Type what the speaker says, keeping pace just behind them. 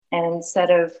And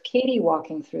instead of Katie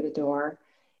walking through the door,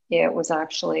 it was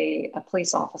actually a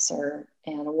police officer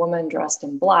and a woman dressed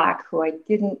in black who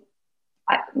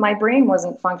my brain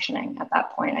wasn't functioning at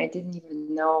that point. I didn't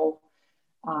even know.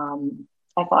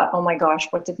 I thought, oh my gosh,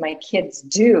 what did my kids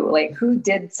do? Like, who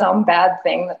did some bad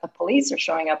thing that the police are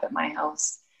showing up at my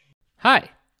house?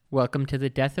 Hi, welcome to the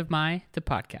Death of the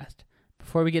podcast.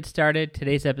 Before we get started,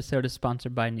 today's episode is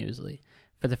sponsored by Newsly.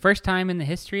 For the first time in the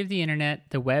history of the internet,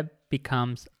 the web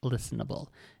becomes listenable.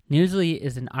 Newsly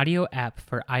is an audio app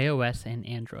for iOS and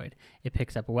Android. It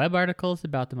picks up web articles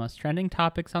about the most trending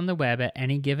topics on the web at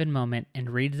any given moment and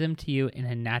reads them to you in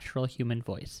a natural human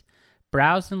voice.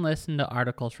 Browse and listen to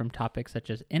articles from topics such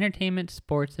as entertainment,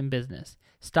 sports, and business.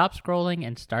 Stop scrolling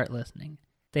and start listening.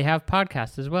 They have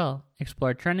podcasts as well.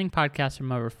 Explore trending podcasts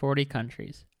from over 40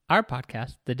 countries. Our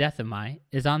podcast, The Death of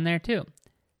is on there too.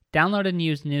 Download and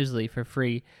use Newsly for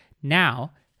free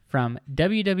now from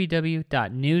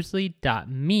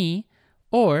www.newsly.me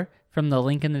or from the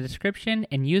link in the description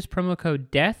and use promo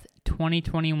code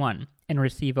DEATH2021 and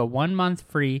receive a 1-month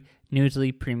free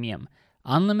Newsly Premium.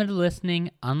 Unlimited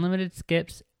listening, unlimited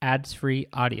skips, ads-free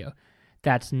audio.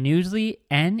 That's Newsly,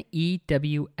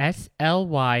 NEWSLY.me.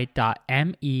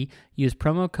 Use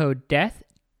promo code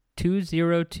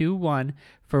DEATH2021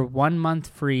 for 1 month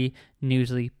free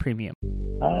Newsly Premium.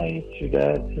 Hi, it's your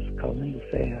dad. Just calling to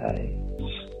say hi.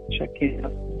 Check in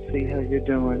up and see how you're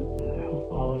doing. I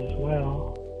hope all is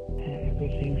well.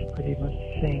 Everything's pretty much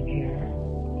the same here.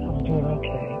 I'm doing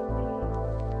okay.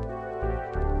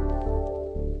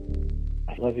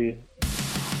 I love you.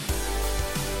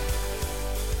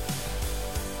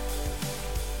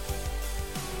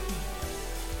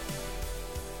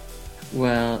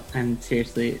 Well, I'm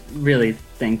seriously really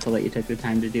thankful that you took the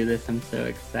time to do this. I'm so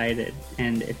excited.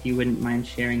 And if you wouldn't mind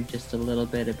sharing just a little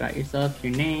bit about yourself,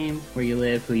 your name, where you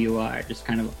live, who you are, just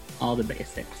kind of all the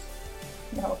basics.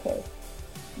 Okay.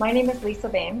 My name is Lisa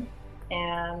Boehm,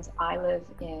 and I live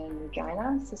in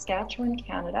Regina, Saskatchewan,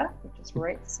 Canada, which is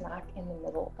right smack in the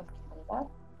middle of Canada.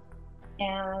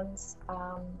 And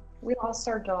we lost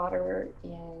our daughter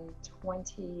in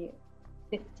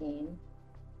 2015.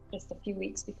 Just a few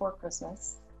weeks before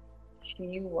Christmas.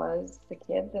 She was the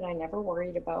kid that I never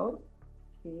worried about.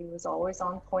 She was always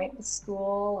on point with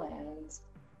school and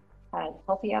had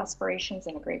healthy aspirations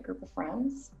and a great group of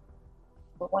friends.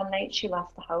 But one night she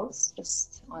left the house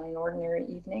just on an ordinary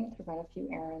evening to run a few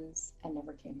errands and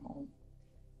never came home.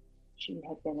 She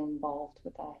had been involved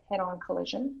with a head-on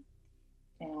collision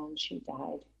and she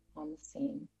died on the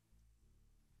scene.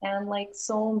 And like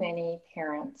so many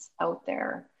parents out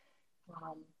there,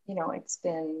 it's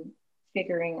been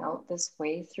figuring out this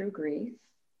way through grief.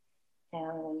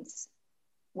 And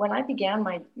when I began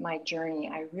my journey,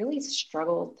 I really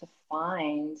struggled to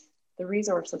find the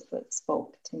resources that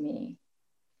spoke to me.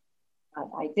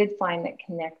 I did find that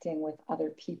connecting with other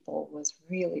people was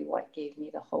really what gave me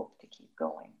the hope to keep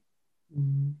going.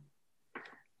 Mm-hmm.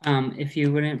 If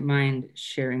you wouldn't mind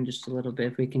sharing just a little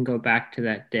bit, if we can go back to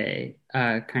that day,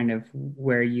 kind of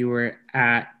where you were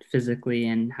at physically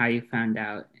and how you found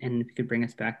out, and if you could bring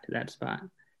us back to that spot.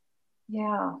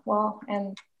 Yeah, well,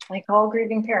 and like all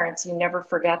grieving parents, you never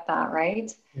forget that,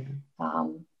 right? Yeah.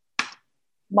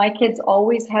 My kids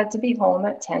always had to be home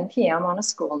at 10 p.m. on a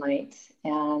school night,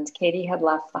 and Katie had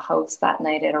left the house that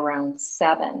night at around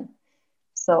 7.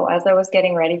 So as I was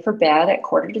getting ready for bed at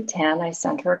 9:45, I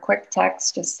sent her a quick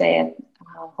text just saying,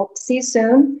 hope to see you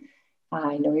soon.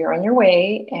 I know you're on your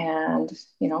way, and,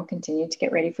 continue to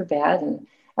get ready for bed. And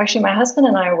actually, my husband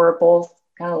and I were both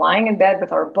kind of lying in bed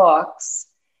with our books,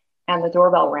 and the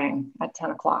doorbell rang at 10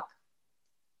 o'clock.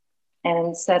 And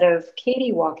instead of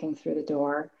Katie walking through the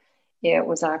door, it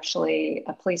was actually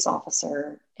a police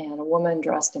officer and a woman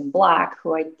dressed in black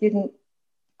who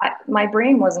my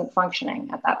brain wasn't functioning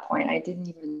at that point. I didn't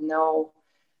even know.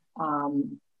 I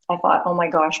thought, oh my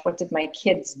gosh, what did my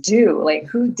kids do? Like,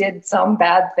 who did some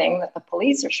bad thing that the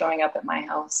police are showing up at my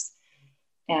house?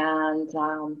 And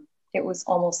it was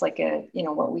almost like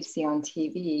what we see on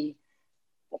TV.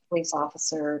 The police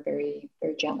officer very,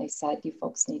 very gently said, you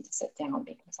folks need to sit down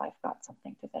because I've got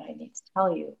something that I need to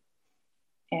tell you.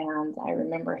 And I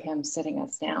remember him sitting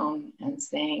us down and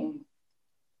saying,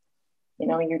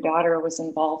 your daughter was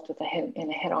involved in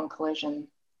a head-on collision.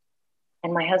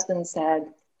 And my husband said,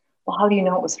 well, how do you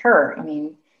know it was her? I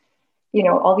mean,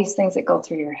 all these things that go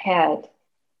through your head.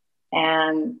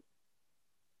 And,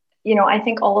 I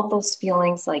think all of those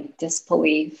feelings like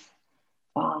disbelief,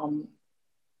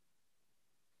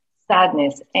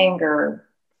 sadness, anger,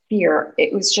 fear,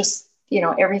 it was just,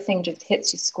 everything just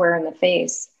hits you square in the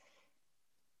face.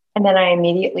 And then I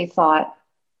immediately thought,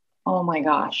 oh my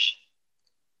gosh,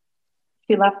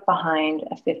 she left behind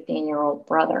a 15-year-old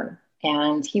brother.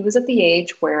 And he was at the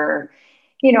age where,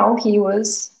 he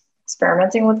was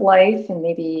experimenting with life and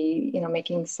maybe,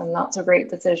 making some not so great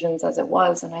decisions as it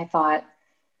was. And I thought,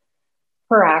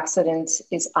 her accident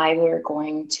is either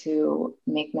going to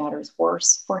make matters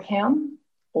worse for him,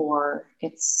 or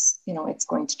it's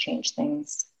going to change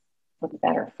things for the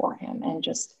better for him. And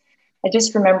I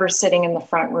just remember sitting in the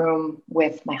front room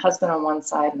with my husband on one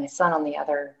side, my son on the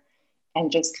other,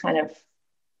 and just kind of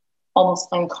almost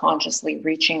unconsciously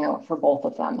reaching out for both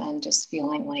of them and just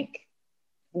feeling like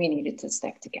we needed to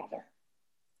stick together.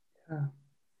 Yeah.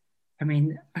 I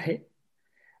mean,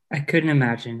 I couldn't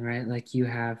imagine, right? Like you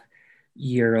have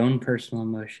your own personal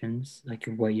emotions, like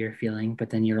what you're feeling, but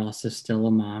then you're also still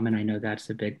a mom. And I know that's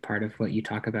a big part of what you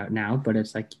talk about now, but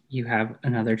it's like you have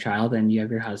another child and you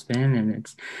have your husband.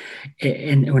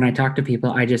 And when I talk to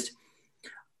people,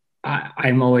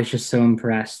 I'm always just so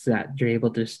impressed that you're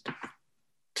able to,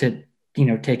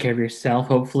 take care of yourself,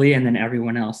 hopefully, and then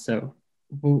everyone else. So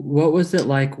what was it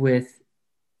like with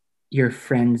your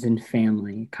friends and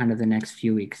family kind of the next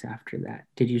few weeks after that?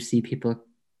 Did you see people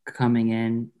coming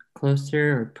in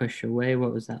closer or push away?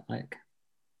 What was that like?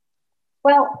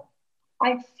 Well,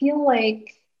 I feel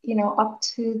like, up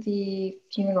to the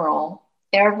funeral,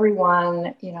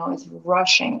 everyone, is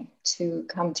rushing to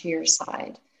come to your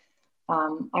side.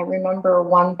 I remember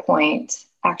one point,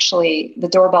 actually, the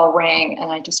doorbell rang, and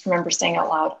I just remember saying out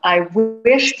loud, I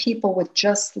wish people would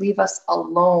just leave us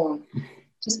alone,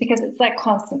 just because it's that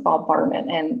constant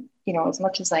bombardment. And, as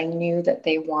much as I knew that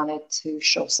they wanted to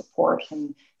show support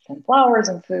and send flowers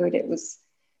and food, it's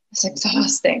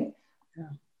exhausting. Yeah.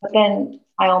 But then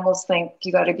I almost think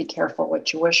you got to be careful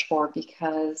what you wish for,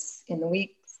 because in the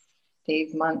weeks,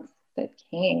 days, months that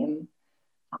came,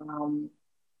 um,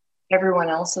 everyone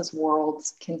else's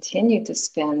worlds continued to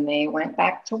spin. They went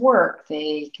back to work.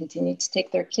 They continued to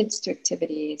take their kids to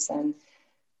activities, and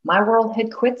my world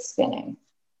had quit spinning.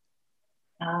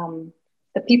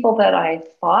 The people that I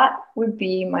thought would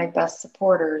be my best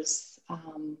supporters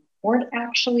weren't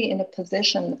actually in a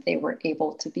position that they were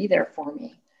able to be there for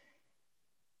me.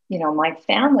 My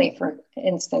family, for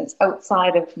instance,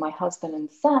 outside of my husband and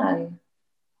son,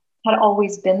 had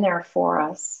always been there for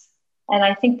us. And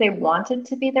I think they wanted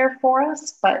to be there for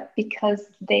us, but because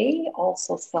they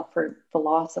also suffered the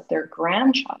loss of their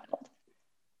grandchild,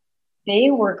 they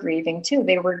were grieving too.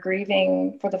 They were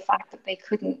grieving for the fact that they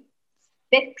couldn't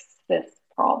fix this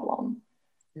problem.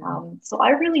 Yeah. So I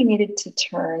really needed to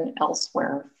turn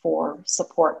elsewhere for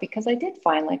support, because I did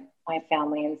find like my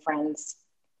family and friends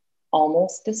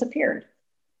almost disappeared.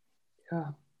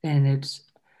 Yeah. And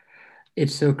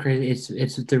it's so crazy.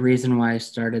 It's the reason why I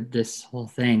started this whole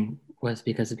thing was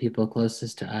because the people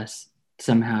closest to us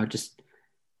somehow just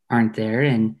aren't there,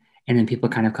 and then people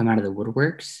kind of come out of the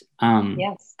woodworks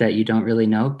Yes. that you don't really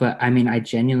know. But I mean, I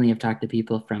genuinely have talked to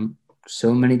people from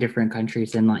so many different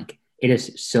countries, and like it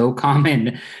is so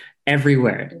common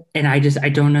everywhere, and I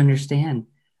don't understand.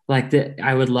 Like that,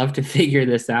 I would love to figure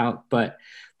this out, but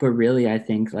really, I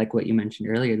think like what you mentioned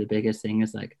earlier, the biggest thing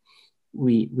is like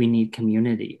we need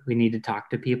community. We need to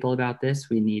talk to people about this.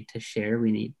 We need to share.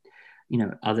 We need,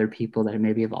 other people that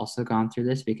maybe have also gone through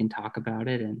this. We can talk about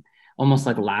it and almost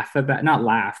like laugh about, not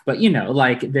laugh, but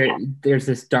like Yeah. there's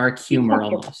this dark Be humor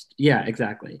comfortable. almost. Yeah,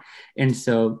 exactly. And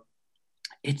so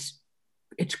it's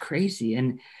it's crazy.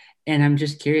 And I'm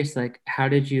just curious, like, how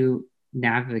did you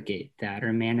navigate that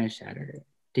or manage that? Or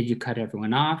did you cut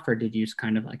everyone off, or did you just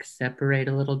kind of like separate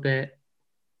a little bit?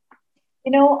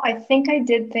 I think I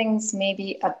did things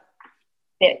maybe a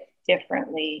bit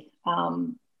differently.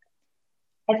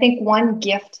 I think one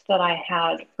gift that I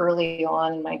had early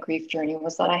on in my grief journey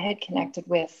was that I had connected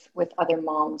with other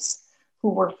moms who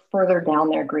were further down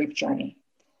their grief journey.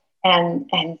 And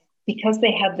because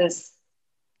they had this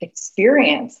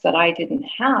experience that I didn't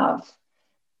have,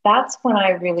 that's when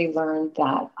I really learned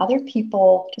that other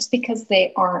people, just because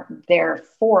they aren't there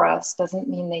for us, doesn't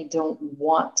mean they don't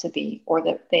want to be, or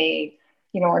that they,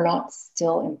 are not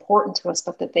still important to us,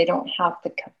 but that they don't have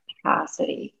the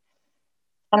capacity.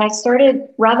 And I started,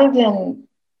 rather than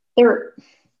there,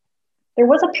 there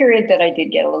was a period that I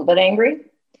did get a little bit angry.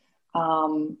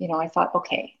 I thought,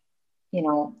 okay,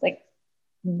 like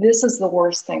this is the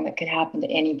worst thing that could happen to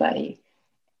anybody.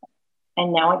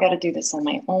 And now I got to do this on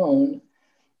my own.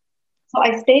 So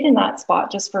I stayed in that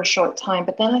spot just for a short time.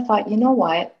 But then I thought, you know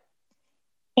what?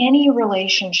 Any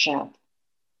relationship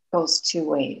goes two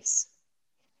ways.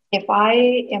 If I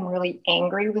am really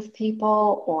angry with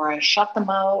people, or I shut them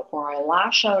out, or I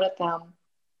lash out at them,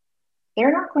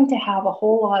 they're not going to have a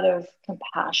whole lot of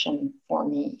compassion for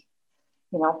me.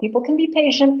 People can be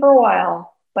patient for a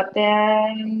while, but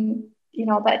then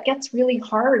that gets really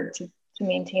hard to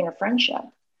maintain a friendship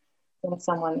when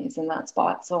someone is in that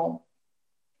spot. So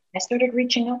I started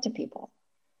reaching out to people.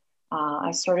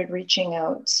 I started reaching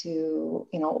out to,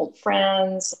 old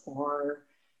friends or,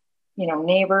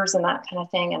 neighbors and that kind of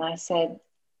thing. And I said,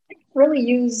 I could really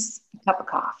use a cup of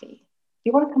coffee. Do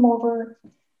you want to come over?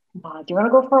 Do you want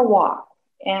to go for a walk?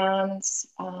 And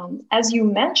as you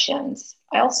mentioned,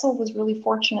 I also was really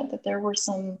fortunate that there were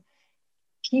some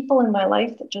people in my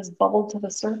life that just bubbled to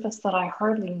the surface that I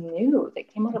hardly knew,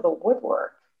 that came out of the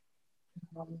woodwork.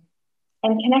 Um,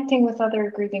 and connecting with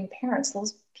other grieving parents,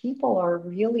 those people are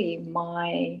really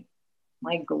my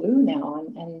glue now,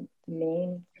 and the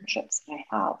main friendships that I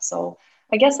have. So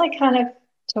I guess I kind of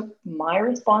took my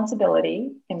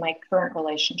responsibility in my current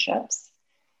relationships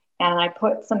and I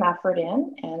put some effort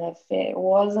in. And if it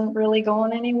wasn't really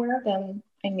going anywhere, then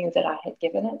I knew that I had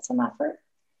given it some effort.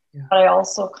 Yeah. But I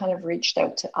also kind of reached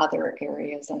out to other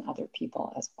areas and other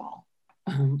people as well.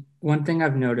 One thing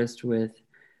I've noticed with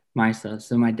myself,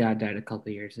 so my dad died a couple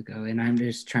of years ago, and I'm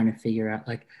just trying to figure out,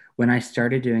 like, when I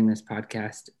started doing this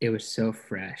podcast, it was so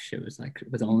fresh. It was like,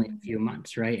 it was only a few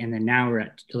months, right? And then now we're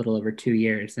at a little over 2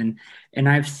 years, and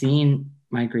I've seen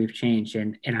my grief change,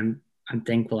 and I'm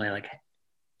thankful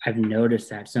I've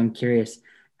noticed that. So I'm curious,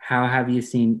 how have you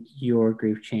seen your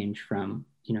grief change from,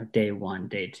 day one,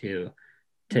 day two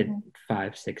to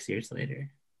 5, 6 years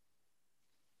later?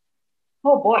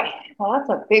 Oh boy, well, that's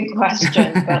a big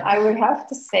question, but I would have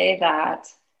to say that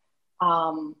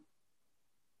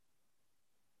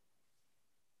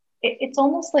it's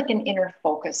almost like an inner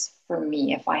focus for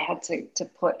me, if I had to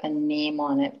put a name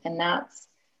on it. And that's,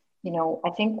 I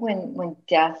think when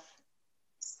death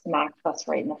smacks us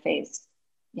right in the face,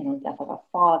 death of a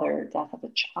father, death of a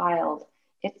child,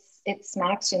 it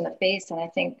smacks you in the face. And I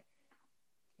think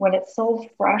when it's so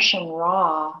fresh and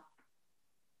raw,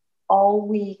 all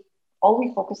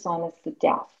we focus on is the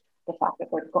death, the fact that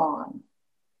they're gone.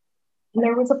 And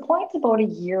there was a point about a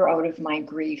year out of my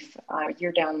grief, a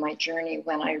year down my journey,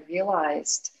 when I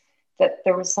realized that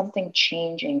there was something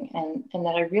changing, and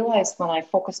that I realized when I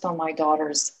focused on my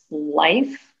daughter's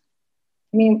life.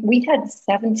 I mean, we had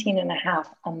 17 and a half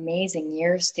amazing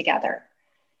years together,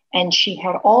 and she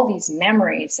had all these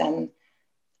memories, and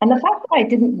the fact that I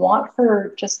didn't want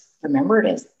her just remembered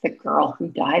as the girl who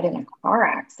died in a car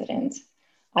accident.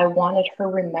 I wanted her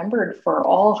remembered for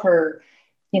all her,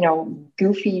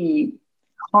 goofy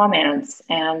comments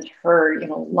and her,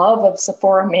 love of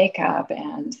Sephora makeup,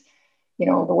 and,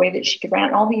 the way that she could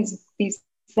rant, all these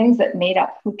things that made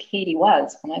up who Katie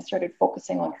was. When I started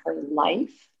focusing on her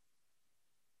life,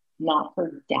 not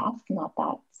her death, not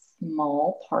that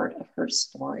small part of her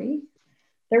story,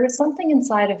 there was something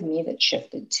inside of me that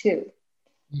shifted too.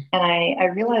 And I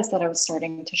realized that I was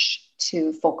starting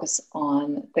to focus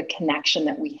on the connection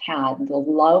that we had, the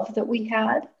love that we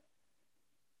had,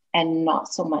 and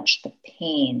not so much the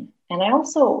pain. And I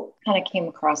also kind of came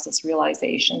across this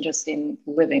realization just in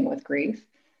living with grief,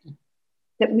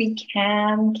 that we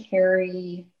can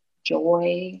carry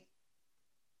joy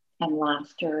and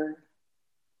laughter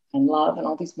and love and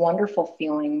all these wonderful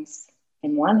feelings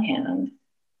in one hand,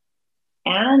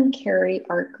 and carry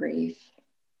our grief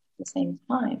at the same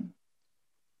time.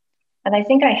 And I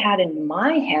think I had in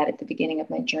my head at the beginning of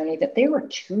my journey that they were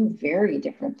two very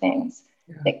different things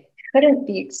that couldn't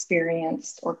be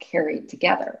experienced or carried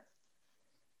together.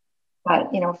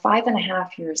 But,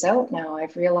 5.5 years out now,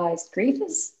 I've realized grief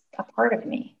is a part of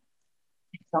me.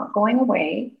 It's not going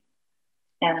away.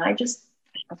 And I just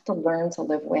have to learn to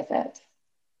live with it.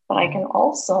 But I can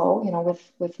also,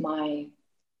 with my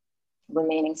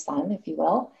remaining son, if you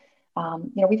will,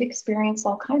 we've experienced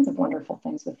all kinds of wonderful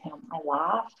things with him. I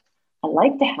laugh. I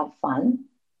like to have fun.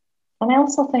 And I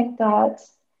also think that,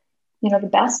 the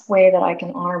best way that I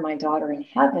can honor my daughter in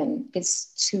heaven is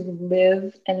to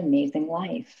live an amazing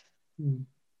life,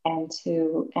 and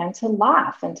to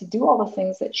laugh and to do all the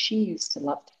things that she used to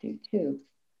love to do too.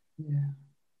 Yeah.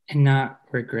 And not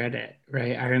regret it,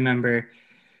 right? I remember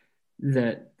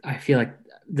I feel like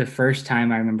the first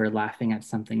time I remember laughing at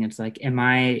something, it's like, am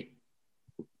I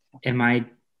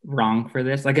wrong for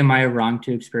this? Like, am I wrong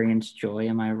to experience joy?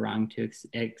 Am I wrong to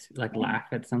laugh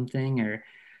at something? Or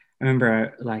I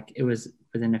remember it was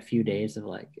within a few days of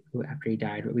after he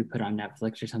died, we put on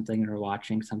Netflix or something and we're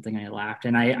watching something and I laughed.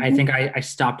 And I think I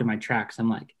stopped in my tracks. I'm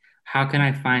like, how can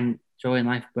I find joy in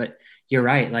life? But you're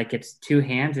right. Like, it's two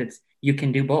hands. You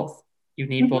can do both. You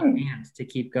need both hands to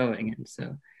keep going. And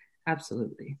so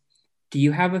absolutely. Do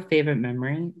you have a favorite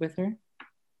memory with her?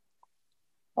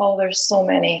 Oh, there's so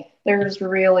many. There's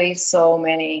really so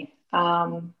many.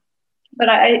 But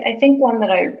I think one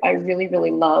that I really,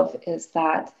 really love is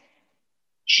that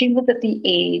she was at the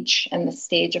age and the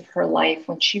stage of her life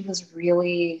when she was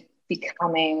really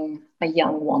becoming a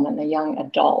young woman, a young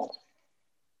adult.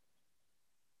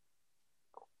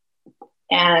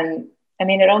 And I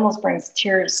mean, it almost brings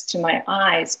tears to my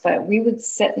eyes, but we would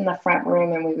sit in the front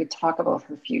room and we would talk about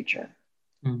her future,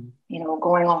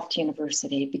 going off to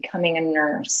university, becoming a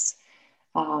nurse,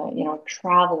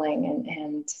 traveling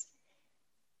and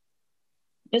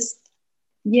just,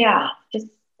 yeah, just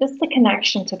the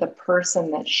connection to the person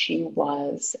that she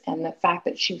was and the fact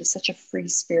that she was such a free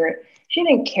spirit. She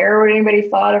didn't care what anybody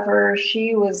thought of her.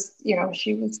 She was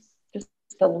just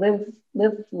the live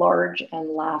large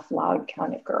and laugh loud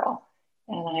kind of girl.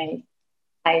 And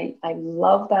I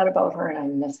love that about her and I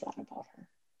miss that about her.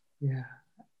 Yeah.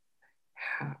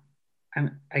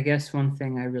 I guess one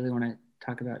thing I really want to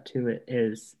talk about too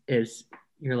is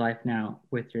your life now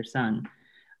with your son.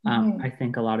 I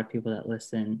think a lot of people that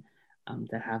listen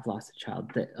that have lost a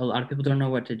child, that a lot of people don't know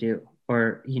what to do,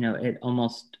 or your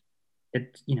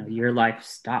life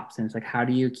stops, and it's like, how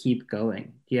do you keep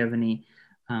going? Do you have any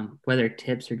whether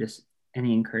tips or just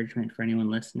any encouragement for anyone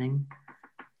listening?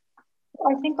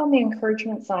 I think on the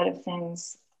encouragement side of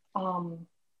things,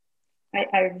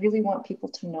 I really want people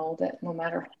to know that no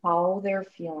matter how they're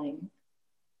feeling,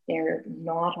 they're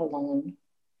not alone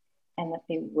and that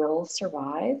they will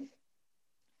survive.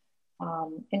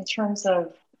 In terms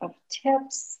of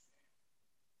tips,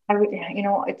 I would,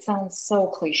 it sounds so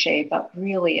cliche, but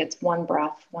really it's one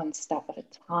breath, one step at a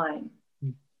time.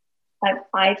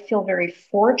 I feel very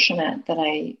fortunate that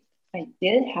I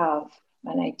did have,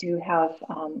 and I do have,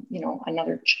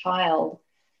 another child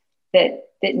that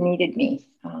needed me.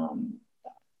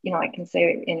 I can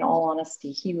say in all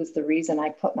honesty, he was the reason I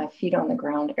put my feet on the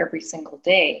ground every single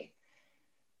day.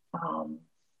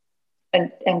 And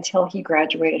until he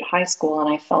graduated high school, and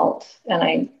I felt,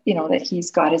 that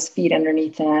he's got his feet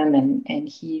underneath him and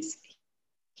he's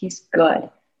good.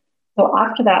 So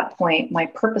after that point, my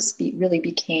purpose really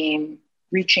became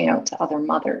reaching out to other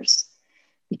mothers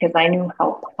because I knew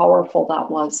how powerful that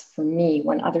was for me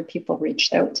when other people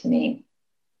reached out to me.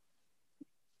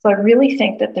 So I really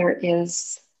think that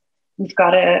we've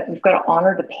got to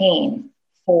honor the pain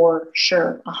for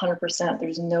sure, 100%.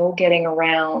 There's no getting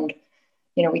around.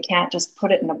 We can't just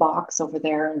put it in a box over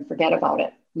there and forget about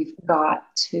it. We've got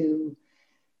to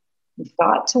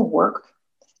work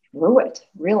through it,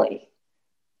 really.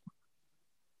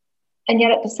 And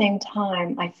yet at the same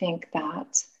time, I think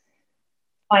that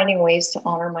finding ways to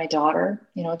honor my daughter,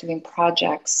 doing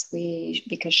projects,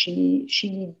 because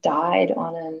she died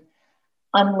on an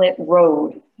unlit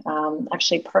road,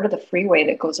 actually part of the freeway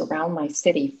that goes around my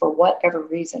city. For whatever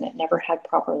reason, it never had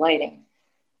proper lighting.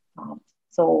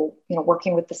 So,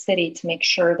 working with the city to make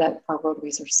sure that our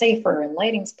roadways are safer and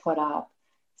lighting's put up,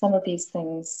 some of these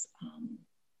things,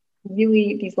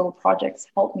 really, these little projects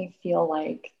help me feel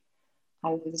like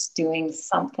I was doing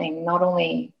something not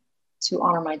only to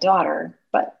honor my daughter,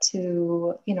 but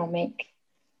to, make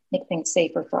things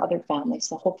safer for other families.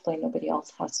 So hopefully nobody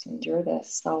else has to endure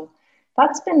this. So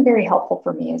that's been very helpful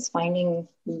for me, is finding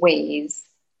ways,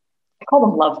 I call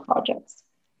them love projects,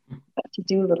 but to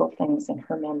do little things in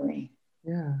her memory.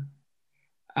 Yeah.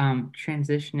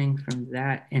 Transitioning from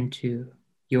that into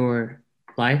your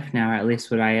life now, at least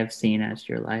what I have seen as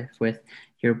your life with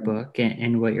your book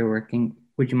and what you're working,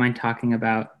 would you mind talking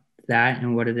about that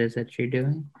and what it is that you're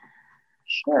doing?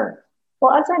 Sure.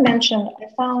 Well, as I mentioned, I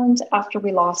found after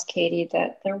we lost Katie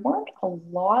that there weren't a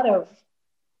lot of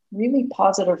really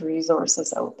positive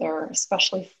resources out there,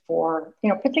 especially for,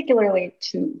 particularly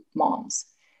to moms.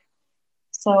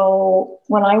 So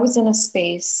when I was in a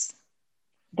space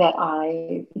that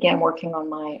I began working on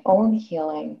my own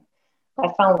healing,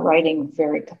 I found writing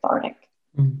very cathartic.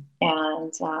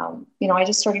 And, I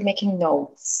just started making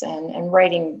notes and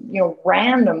writing,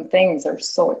 random things, or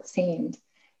so it seemed.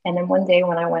 And then one day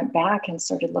when I went back and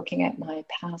started looking at my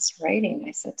past writing,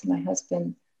 I said to my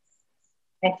husband,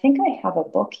 I think I have a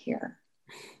book here.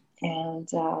 And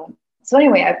so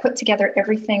anyway, I put together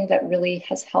everything that really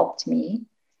has helped me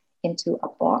into a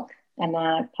book. And then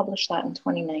I published that in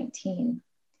 2019.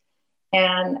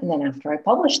 And then after I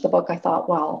published the book, I thought,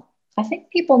 well, I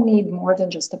think people need more than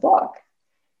just a book.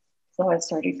 So I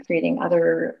started creating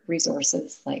other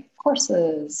resources like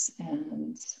courses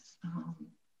and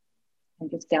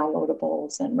just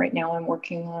downloadables. And right now I'm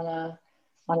working on a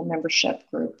membership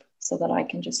group so that I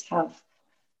can just have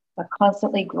a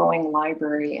constantly growing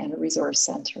library and a resource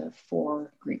center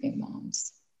for grieving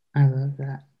moms. I love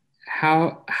that.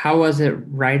 How was it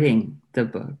writing the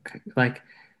book? Like,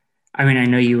 I mean, I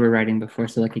know you were writing before,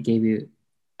 so like it gave you,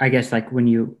 I guess, like when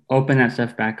you open that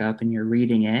stuff back up and you're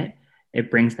reading it,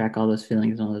 it brings back all those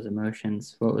feelings and all those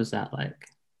emotions. What was that like?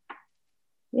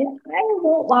 Yeah, I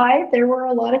won't lie. There were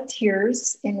a lot of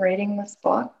tears in writing this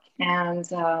book. And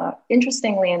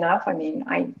interestingly enough, I mean,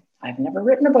 I've never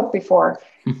written a book before.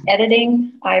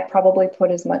 Editing, I probably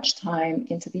put as much time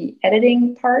into the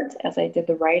editing part as I did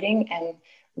the writing, and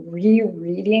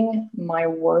rereading my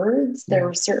words. There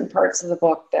were certain parts of the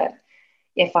book that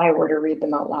if I were to read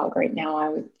them out loud right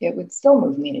now, it would still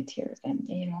move me to tears. And,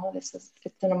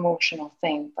 it's an emotional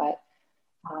thing, but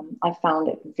I found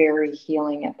it very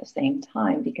healing at the same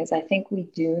time, because I think we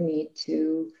do need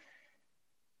to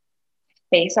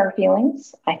face our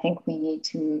feelings. I think we need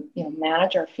to,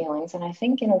 manage our feelings. And I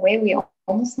think in a way we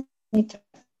almost need to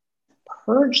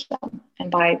purge them.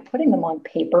 And by putting them on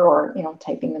paper or,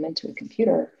 typing them into a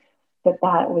computer, it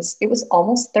was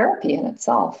almost therapy in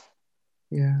itself.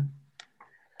 Yeah.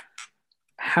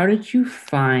 How did you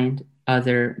find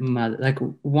other mothers? Like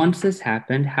once this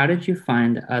happened, how did you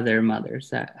find other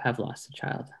mothers that have lost a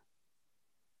child?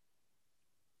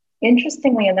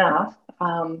 Interestingly enough,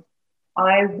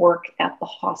 I work at the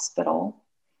hospital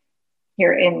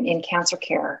here in cancer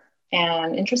care.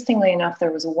 And interestingly enough,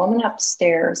 there was a woman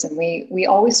upstairs, and we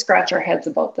always scratch our heads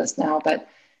about this now, but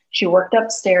she worked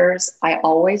upstairs. I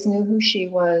always knew who she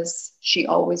was. She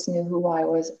always knew who I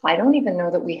was. I don't even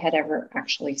know that we had ever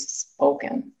actually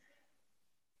spoken,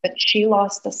 but she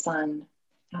lost a son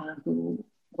who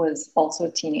was also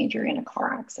a teenager in a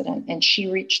car accident. And she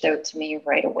reached out to me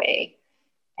right away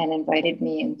and invited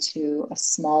me into a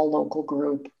small local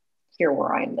group here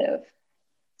where I live.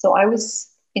 So I was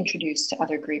introduced to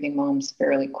other grieving moms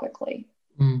fairly quickly.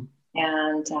 Mm.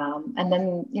 And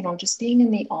then, just being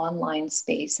in the online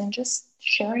space and just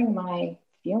sharing my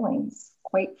feelings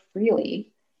quite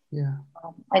freely. Yeah.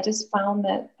 I just found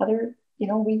that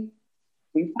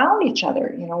we found each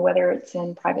other, whether it's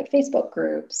in private Facebook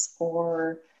groups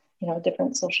or,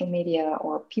 different social media,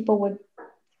 or people would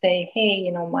say, hey,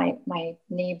 my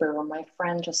neighbor or my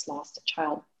friend just lost a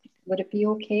child. Would it be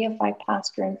okay if I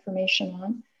passed your information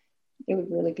on? It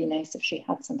would really be nice if she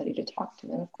had somebody to talk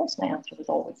to. And of course, my answer was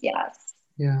always yes.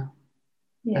 Yeah.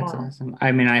 That's Yeah. awesome.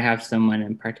 I mean, I have someone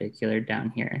in particular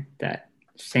down here that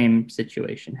same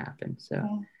situation happened. So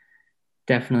Yeah.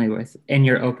 definitely worth, and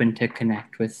you're open to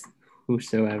connect with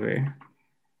whosoever.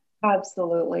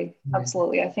 Absolutely. Yeah.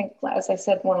 Absolutely. I think, as I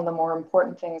said, one of the more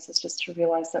important things is just to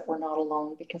realize that we're not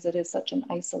alone, because it is such an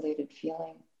isolated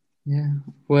feeling. Yeah.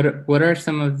 What are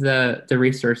some of the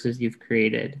resources you've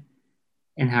created,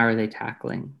 and how are they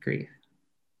tackling grief?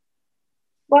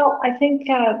 Well, I think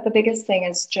the biggest thing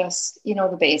is just,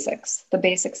 the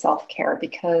basic self-care,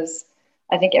 because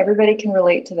I think everybody can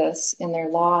relate to this in their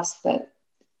loss, that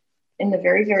in the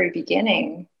very, very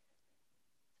beginning,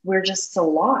 we're just so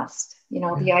lost.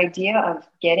 The idea of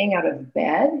getting out of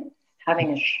bed,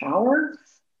 having a shower,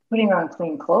 putting on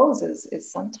clean clothes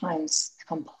is sometimes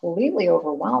completely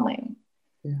overwhelming.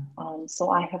 Yeah. So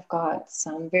I have got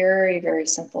some very, very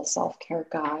simple self-care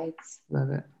guides. Love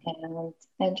it.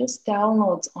 And just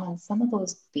downloads on some of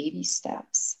those baby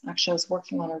steps. Actually, I was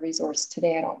working on a resource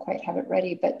today. I don't quite have it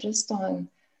ready, but just on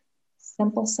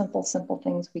simple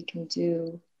things we can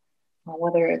do,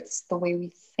 whether it's the way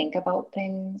we think about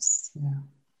things,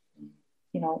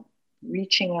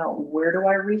 reaching out. Where do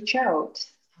I reach out?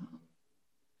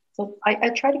 So I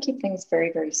try to keep things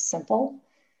very, very simple.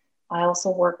 I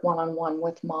also work one-on-one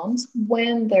with moms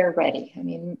when they're ready. I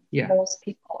mean, most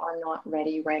people are not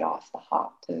ready right off the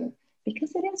hop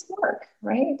because it is work,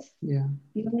 right? Yeah.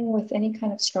 Dealing with any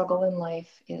kind of struggle in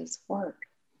life is work.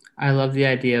 I love the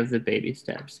idea of the baby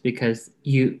steps, because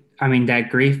that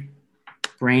grief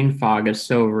brain fog is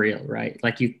so real, right?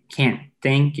 Like you can't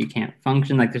think, you can't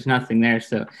function, like there's nothing there.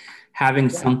 So having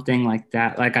something like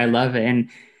that, like I love it.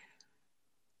 And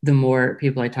the more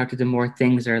people I talk to, the more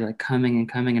things are like coming and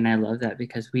coming. And I love that,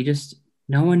 because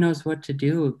no one knows what to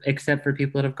do except for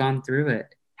people that have gone through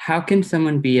it. How can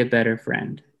someone be a better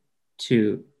friend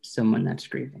to someone that's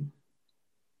grieving?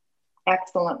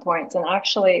 Excellent points. And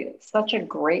actually, such a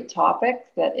great topic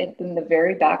that in the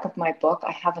very back of my book,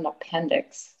 I have an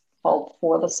appendix called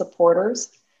For the Supporters,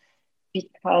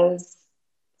 because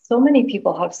so many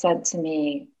people have said to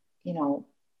me, don't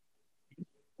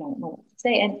know what to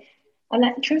say. And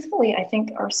that, truthfully, I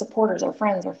think our supporters, our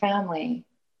friends, our family,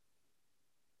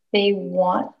 they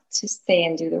want to stay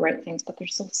and do the right things, but they're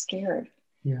so scared.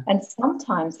 Yeah. And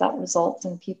sometimes that results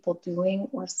in people doing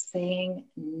or saying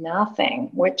nothing,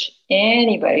 which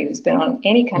anybody who's been on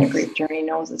any kind of grief journey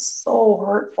knows is so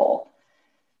hurtful.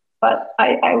 But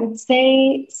I would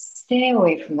say stay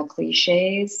away from the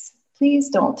cliches. Please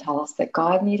don't tell us that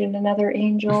God needed another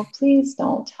angel. Please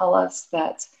don't tell us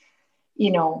that,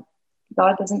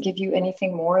 God doesn't give you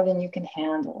anything more than you can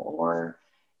handle, or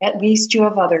at least you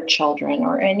have other children,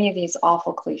 or any of these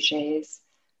awful cliches.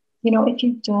 If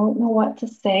you don't know what to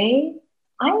say,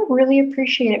 I really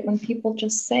appreciate it when people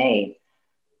just say,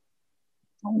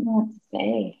 I don't know what to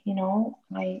say.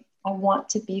 I want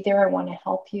to be there. I want to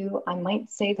help you. I might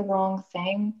say the wrong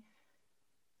thing.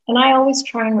 And I always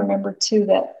try and remember too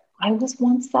that I was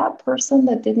once that person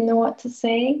that didn't know what to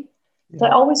say. So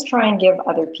I always try and give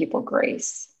other people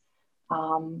grace.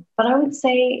 But I would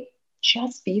say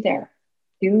just be there.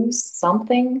 Do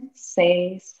something,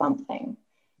 say something.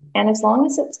 And as long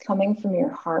as it's coming from your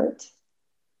heart,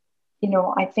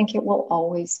 I think it will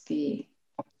always be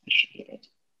appreciated.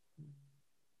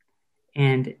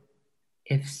 And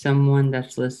if someone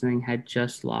that's listening had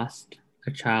just lost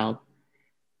a child,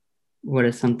 what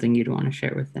is something you'd want to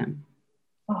share with them?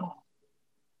 Oh.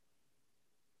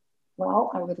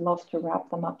 Well, I would love to wrap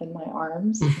them up in my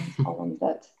arms and tell them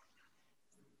that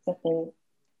they,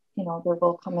 there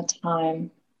will come a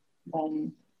time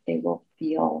when they will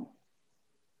feel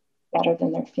better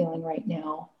than they're feeling right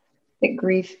now. That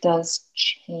grief does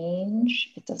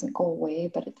change. It doesn't go away,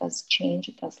 but it does change.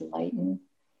 It does lighten.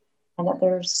 And that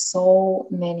there's so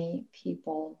many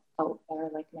people out there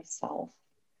like myself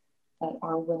that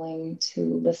are willing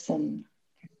to listen,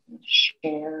 and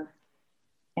share,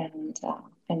 and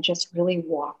just really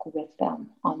walk with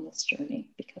them on this journey,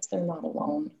 because they're not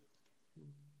alone.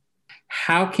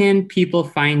 How can people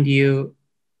find you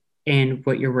and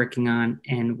what you're working on,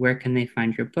 and where can they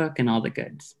find your book and all the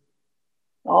goods?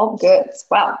 All goods.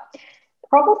 Well,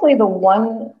 probably the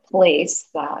one place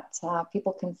that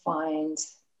people can find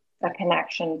a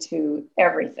connection to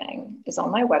everything is on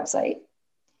my website,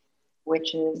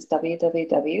 which is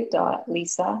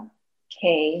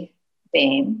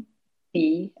www.lisakboehm,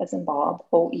 B as in Bob,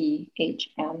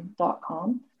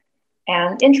 OEHM.com.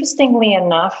 And interestingly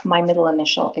enough, my middle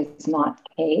initial is not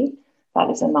K.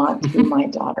 That is a nod to my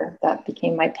daughter. That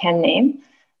became my pen name.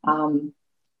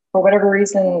 For whatever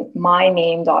reason,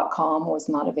 myname.com was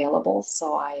not available,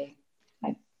 so I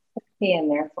put K in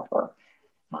there for her.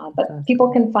 But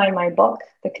people can find my book,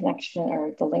 the connection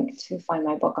or the link to find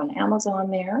my book on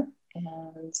Amazon there,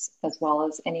 and as well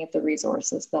as any of the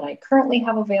resources that I currently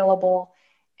have available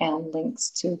and links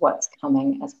to what's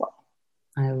coming as well.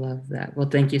 I love that. Well,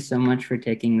 thank you so much for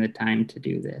taking the time to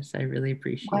do this. I really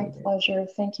appreciate it. My pleasure.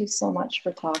 Thank you so much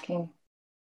for talking.